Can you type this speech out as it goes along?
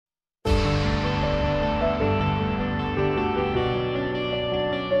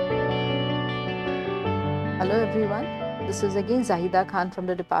Hello everyone, this is again Zahida Khan from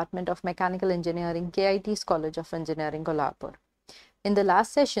the Department of Mechanical Engineering, KIT's College of Engineering, Kolhapur. In the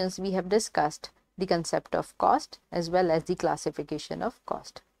last sessions, we have discussed the concept of cost as well as the classification of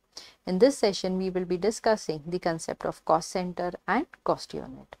cost. In this session, we will be discussing the concept of cost center and cost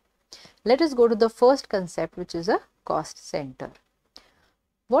unit. Let us go to the first concept, which is a cost center.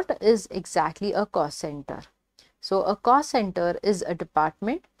 What is exactly a cost center? So a cost center is a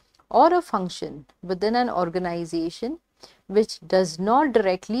department or a function within an organization which does not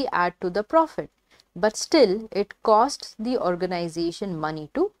directly add to the profit, but still it costs the organization money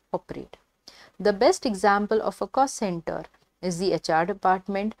to operate. The best example of a cost center is the HR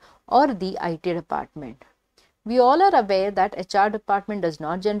department or the IT department. We all are aware that HR department does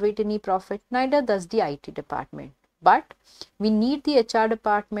not generate any profit, neither does the IT department. But we need the HR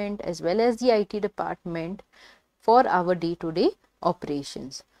department as well as the IT department for our day-to-day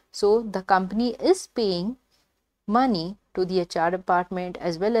operations. So the company is paying money to the HR department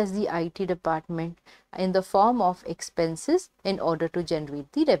as well as the IT department in the form of expenses in order to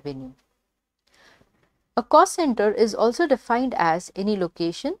generate the revenue. A cost center is also defined as any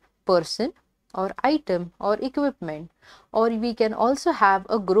location, person, or item or equipment, or we can also have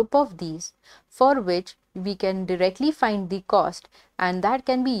a group of these for which we can directly find the cost, and that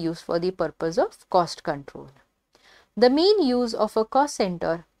can be used for the purpose of cost control. The main use of a cost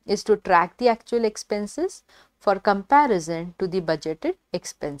center is to track the actual expenses for comparison to the budgeted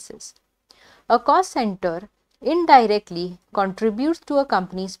expenses. A cost center indirectly contributes to a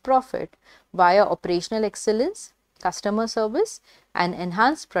company's profit via operational excellence, customer service, and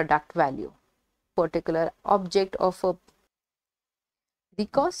enhanced product value. Particular object of the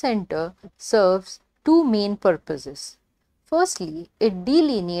cost center serves two main purposes. Firstly, it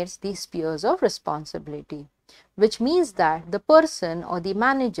delineates the spheres of responsibility, which means that the person or the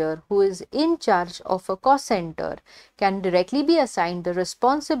manager who is in charge of a cost center can directly be assigned the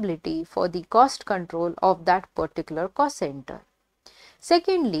responsibility for the cost control of that particular cost center.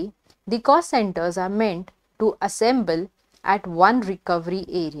 Secondly, the cost centers are meant to assemble at one recovery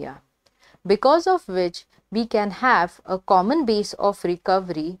area, because of which we can have a common base of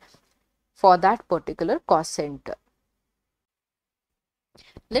recovery for that particular cost center.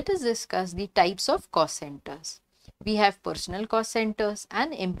 Let us discuss the types of cost centers. We have personal cost centers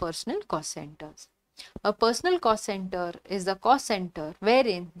and impersonal cost centers. A personal cost center is the cost center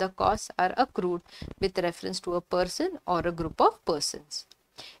wherein the costs are accrued with reference to a person or a group of persons.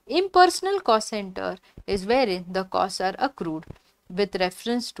 Impersonal cost center is wherein the costs are accrued with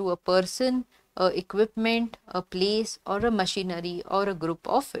reference to a person, a equipment, a place, or a machinery, or a group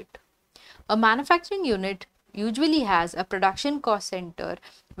of it. A manufacturing unit usually has a production cost center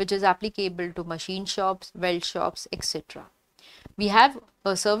which is applicable to machine shops, weld shops, etc. We have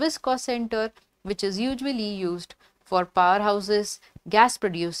a service cost center which is usually used for powerhouses, gas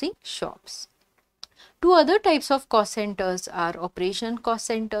producing shops. Two other types of cost centers are operation cost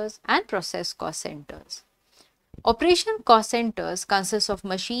centers and process cost centers. Operation cost centers consist of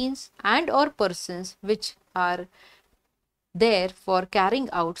machines and or persons which are there for carrying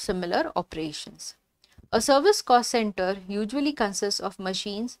out similar operations. A service cost center usually consists of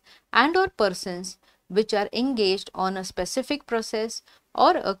machines and or persons which are engaged on a specific process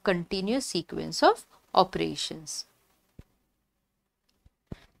or a continuous sequence of operations.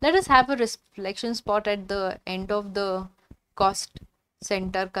 Let us have a reflection spot at the end of the cost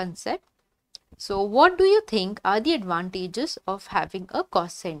center concept. So what do you think are the advantages of having a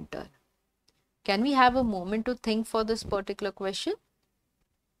cost center? Can we have a moment to think for this particular question?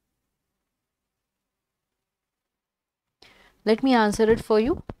 Let me answer it for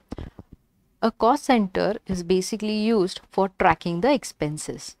you. A cost center is basically used for tracking the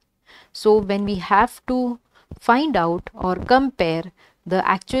expenses. So when we have to find out or compare the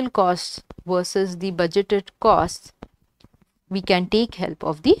actual costs versus the budgeted costs, we can take help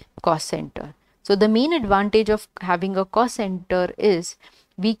of the cost center. So the main advantage of having a cost center is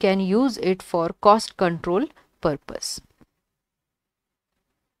we can use it for cost control purpose.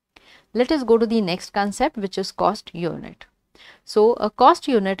 Let us go to the next concept, which is cost unit. So a cost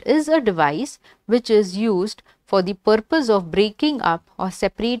unit is a device which is used for the purpose of breaking up or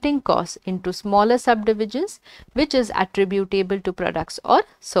separating costs into smaller subdivisions which is attributable to products or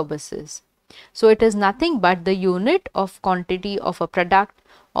services. So it is nothing but the unit of quantity of a product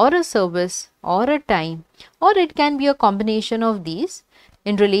or a service or a time, or it can be a combination of these,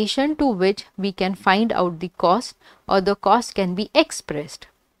 in relation to which we can find out the cost or the cost can be expressed.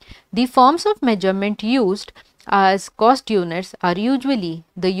 The forms of measurement used as cost units are usually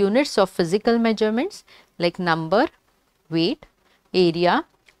the units of physical measurements like number, weight, area,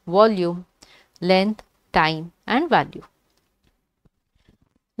 volume, length, time and value.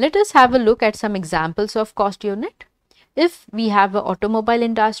 Let us have a look at some examples of cost unit. If we have an automobile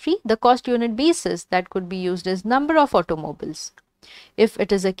industry, the cost unit basis that could be used is number of automobiles. If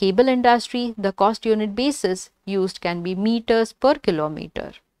it is a cable industry, the cost unit basis used can be meters per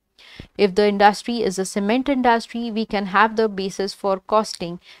kilometer. If the industry is a cement industry, we can have the basis for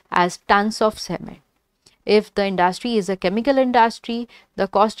costing as tons of cement. If the industry is a chemical industry, the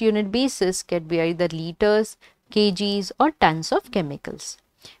cost unit basis can be either liters, kgs or tons of chemicals.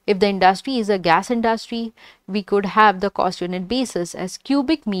 If the industry is a gas industry, we could have the cost unit basis as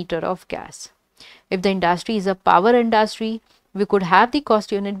cubic meter of gas. If the industry is a power industry, we could have the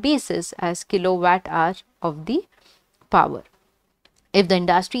cost unit basis as kilowatt hour of the power. If the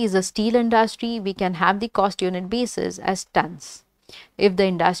industry is a steel industry, we can have the cost unit basis as tons. If the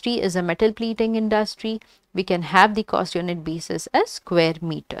industry is a metal plating industry, we can have the cost unit basis as square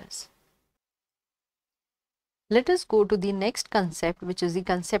meters. Let us go to the next concept, which is the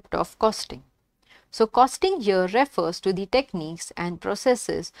concept of costing. So costing here refers to the techniques and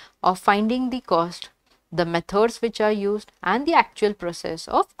processes of finding the cost, the methods which are used, and the actual process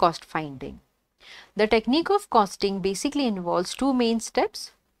of cost finding. The technique of costing basically involves two main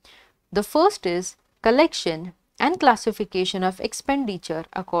steps. The first is collection and classification of expenditure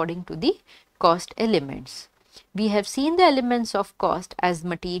according to the cost elements. We have seen the elements of cost as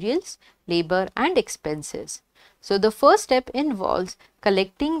materials, labor and expenses. So the first step involves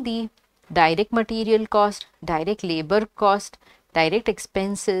collecting the direct material cost, direct labor cost, direct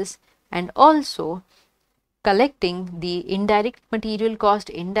expenses, and also collecting the indirect material cost,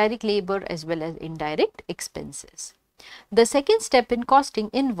 indirect labor as well as indirect expenses. The second step in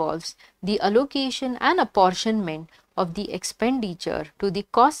costing involves the allocation and apportionment of the expenditure to the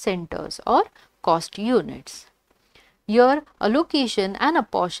cost centers or cost units. Here, allocation and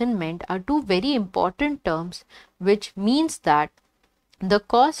apportionment are two very important terms, which means that the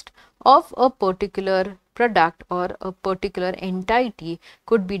cost of a particular product or a particular entity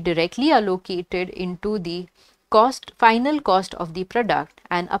could be directly allocated into the final cost of the product,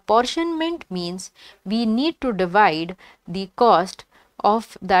 and apportionment means we need to divide the cost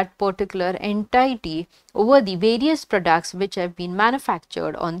of that particular entity over the various products which have been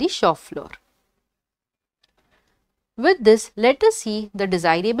manufactured on the shop floor. With this, let us see the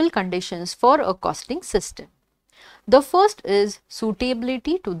desirable conditions for a costing system. The first is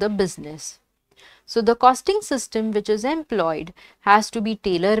suitability to the business. So the costing system which is employed has to be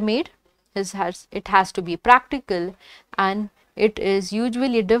tailor-made, it has to be practical, and it is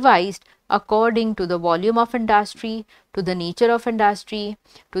usually devised according to the volume of industry, to the nature of industry,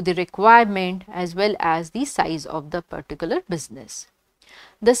 to the requirement as well as the size of the particular business.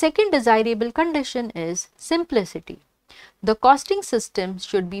 The second desirable condition is simplicity. The costing system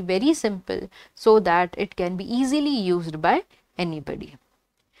should be very simple so that it can be easily used by anybody.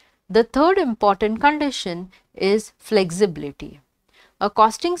 The third important condition is flexibility. A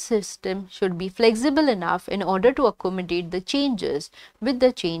costing system should be flexible enough in order to accommodate the changes with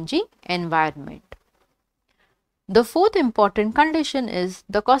the changing environment. The fourth important condition is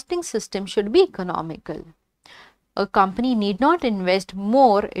the costing system should be economical. A company need not invest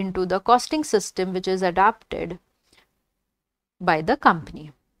more into the costing system which is adapted by the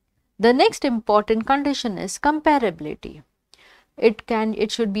company. The next important condition is comparability.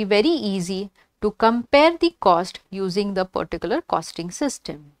 It should be very easy to compare the cost using the particular costing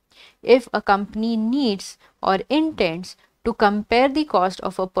system. If a company needs or intends to compare the cost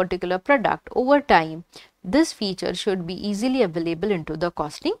of a particular product over time, this feature should be easily available into the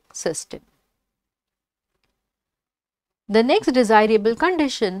costing system. The next desirable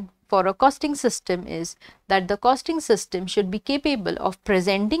condition for a costing system is that the costing system should be capable of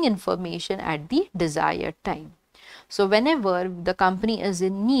presenting information at the desired time. So whenever the company is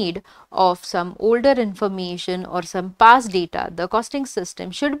in need of some older information or some past data, the costing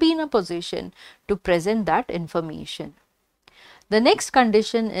system should be in a position to present that information. The next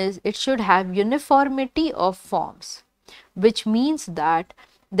condition is it should have uniformity of forms, which means that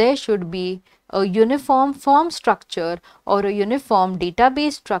there should be a uniform form structure or a uniform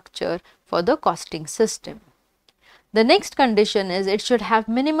database structure for the costing system. The next condition is it should have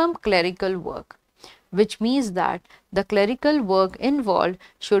minimum clerical work, which means that the clerical work involved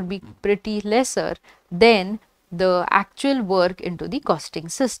should be pretty lesser than the actual work into the costing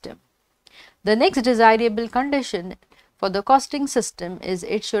system. The next desirable condition for the costing system is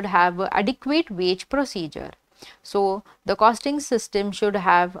it should have an adequate wage procedure. So the costing system should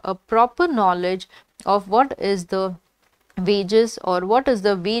have a proper knowledge of what is the wages or what is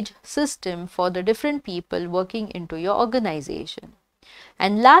the wage system for the different people working into your organization.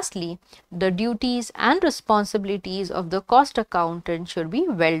 And lastly, the duties and responsibilities of the cost accountant should be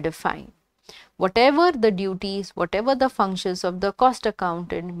well defined. Whatever the duties, whatever the functions of the cost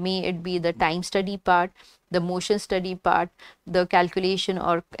accountant, may it be the time study part, the motion study part, the calculation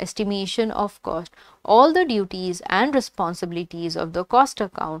or estimation of cost, all the duties and responsibilities of the cost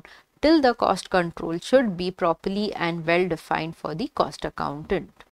account till the cost control should be properly and well defined for the cost accountant.